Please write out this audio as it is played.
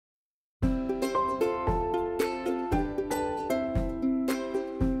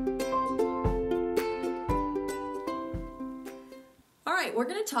right, we're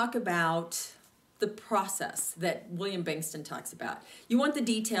going to talk about the process that William Bengston talks about. You want the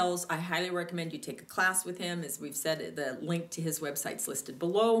details, I highly recommend you take a class with him. As we've said, the link to his website's listed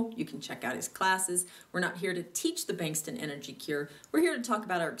below. You can check out his classes. We're not here to teach the Bengston Energy Cure. We're here to talk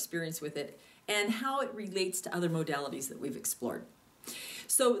about our experience with it and how it relates to other modalities that we've explored.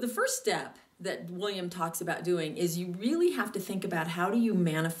 So the first step that William talks about doing is you really have to think about how do you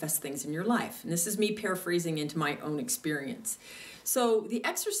manifest things in your life. And this is me paraphrasing into my own experience. So the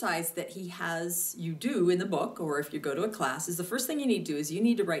exercise that he has you do in the book, or if you go to a class, is the first thing you need to do is you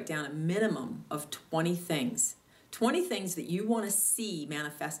need to write down a minimum of 20 things. 20 things that you want to see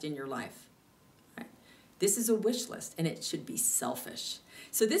manifest in your life. Right? This is a wish list, and it should be selfish.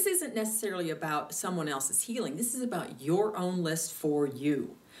 So this isn't necessarily about someone else's healing. This is about your own list for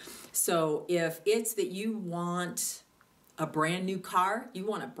you. So if it's that you want a brand new car, you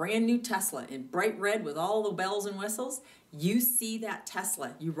want a brand new Tesla in bright red with all the bells and whistles, you see that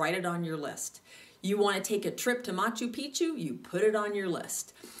Tesla, you write it on your list. You want to take a trip to Machu Picchu, you put it on your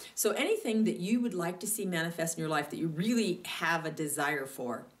list. So anything that you would like to see manifest in your life that you really have a desire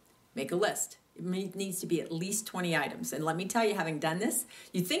for, make a list. It needs to be at least 20 items. And let me tell you, having done this,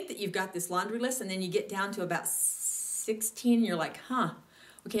 you think that you've got this laundry list and then you get down to about 16 and you're like,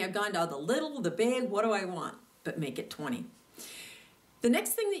 okay, I've gone to the little, the big, what do I want? But make it 20. The next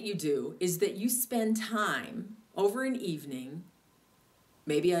thing that you do is that you spend time over an evening,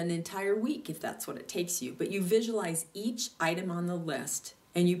 maybe an entire week if that's what it takes you, but you visualize each item on the list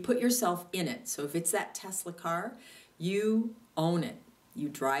and you put yourself in it. So if it's that Tesla car, you own it. You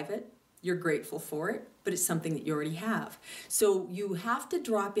drive it. You're grateful for it, but it's something that you already have. So you have to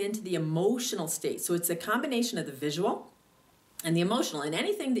drop into the emotional state. So it's a combination of the visual and the emotional. And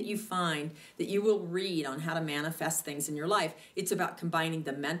anything that you find that you will read on how to manifest things in your life, it's about combining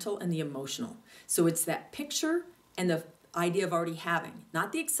the mental and the emotional. So it's that picture and the idea of already having,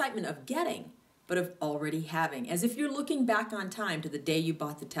 not the excitement of getting, but of already having. As if you're looking back on time to the day you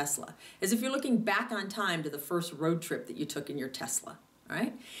bought the Tesla. As if you're looking back on time to the first road trip that you took in your Tesla. All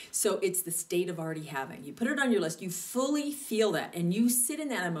right? So it's the state of already having. You put it on your list, you fully feel that, and you sit in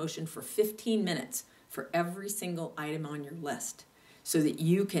that emotion for 15 minutes for every single item on your list so that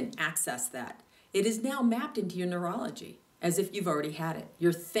you can access that. It is now mapped into your neurology as if you've already had it.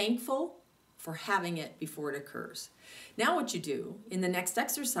 You're thankful for having it before it occurs. Now what you do in the next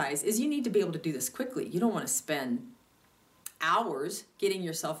exercise is you need to be able to do this quickly. You don't want to spend hours getting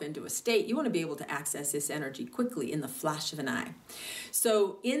yourself into a state. You want to be able to access this energy quickly in the flash of an eye.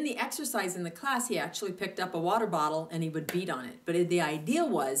 So in the exercise in the class, he actually picked up a water bottle and he would beat on it. But the idea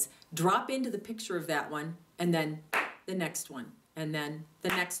was drop into the picture of that one and then the next one and then the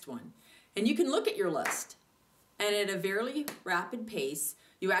next one. And you can look at your list and at a very rapid pace,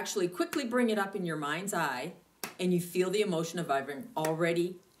 you actually quickly bring it up in your mind's eye and you feel the emotion of having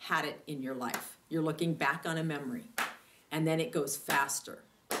already had it in your life. You're looking back on a memory. And then it goes faster,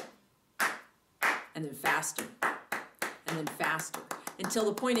 and then faster, and then faster, until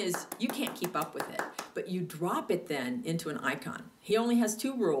the point is you can't keep up with it. But you drop it then into an icon. He only has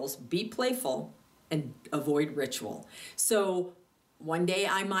 2 rules: be playful and avoid ritual. So one day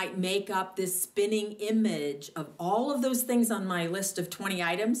I might make up this spinning image of all of those things on my list of 20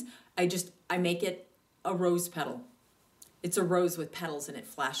 items. I make it a rose petal. It's a rose with petals and it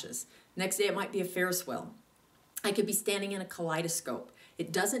flashes. Next day it might be a Ferris wheel. I could be standing in a kaleidoscope.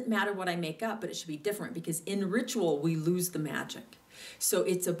 It doesn't matter what I make up, but it should be different because in ritual, we lose the magic. So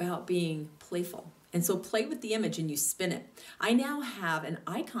it's about being playful. And so play with the image and you spin it. I now have an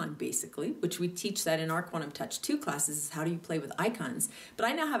icon basically, which we teach that in our Quantum Touch 2 classes, is how do you play with icons. But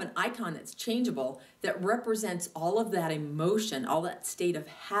I now have an icon that's changeable that represents all of that emotion, all that state of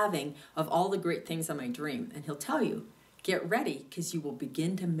having of all the great things on my dream. And he'll tell you, get ready because you will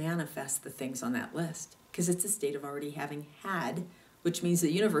begin to manifest the things on that list. Because it's a state of already having had, which means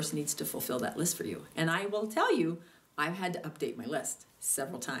the universe needs to fulfill that list for you. And I will tell you, I've had to update my list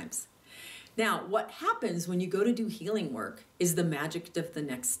several times. Now, what happens when you go to do healing work is the magic of the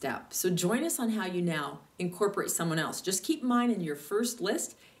next step. So join us on how you now incorporate someone else. Just keep in mind in your first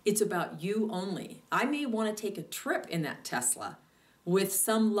list, it's about you only. I may want to take a trip in that Tesla with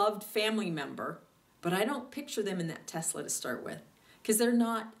some loved family member, but I don't picture them in that Tesla to start with because they're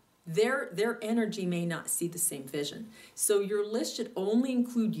not. Their energy may not see the same vision. So your list should only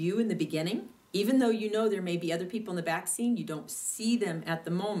include you in the beginning, even though you know there may be other people in the back scene, you don't see them at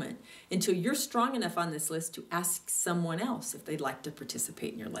the moment until you're strong enough on this list to ask someone else if they'd like to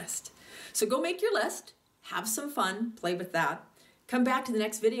participate in your list. So go make your list, have some fun, play with that. Come back to the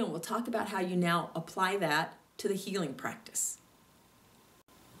next video and we'll talk about how you now apply that to the healing practice.